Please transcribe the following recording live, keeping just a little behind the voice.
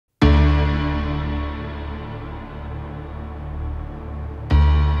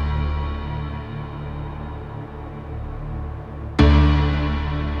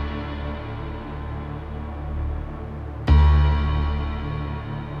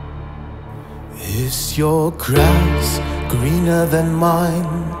Is your grass greener than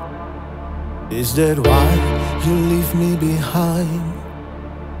mine? Is that why you leave me behind?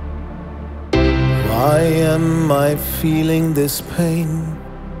 Why am I feeling this pain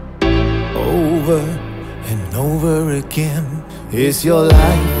over and over again? Is your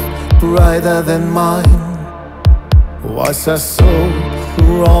life brighter than mine? Was I so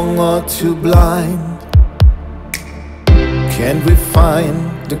wrong or too blind? Can we find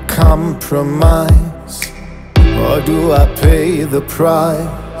a compromise, or do I pay the price?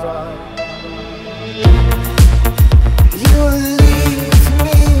 You leave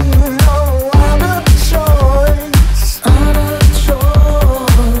me no other choice,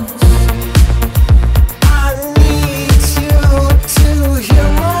 I need you to hear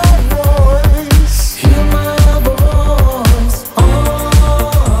my voice,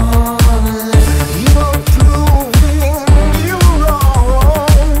 You're proving you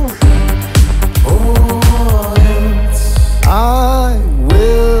wrong. I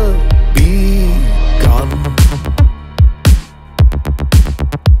will be gone.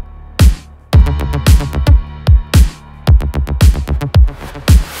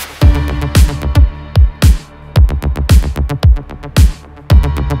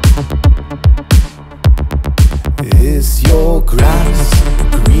 Is your grass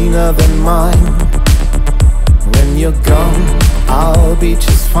greener than mine? When you're gone, I'll be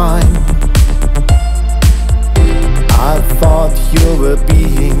just fine. I thought you were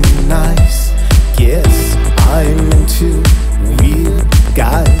being nice. Guess I'm into weird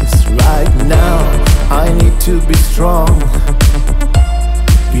guys. Right now, I need to be strong.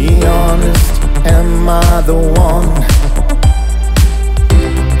 Be honest, am I the one?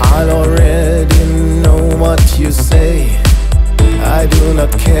 I already know what you say. I do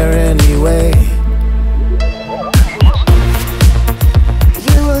not care anyway.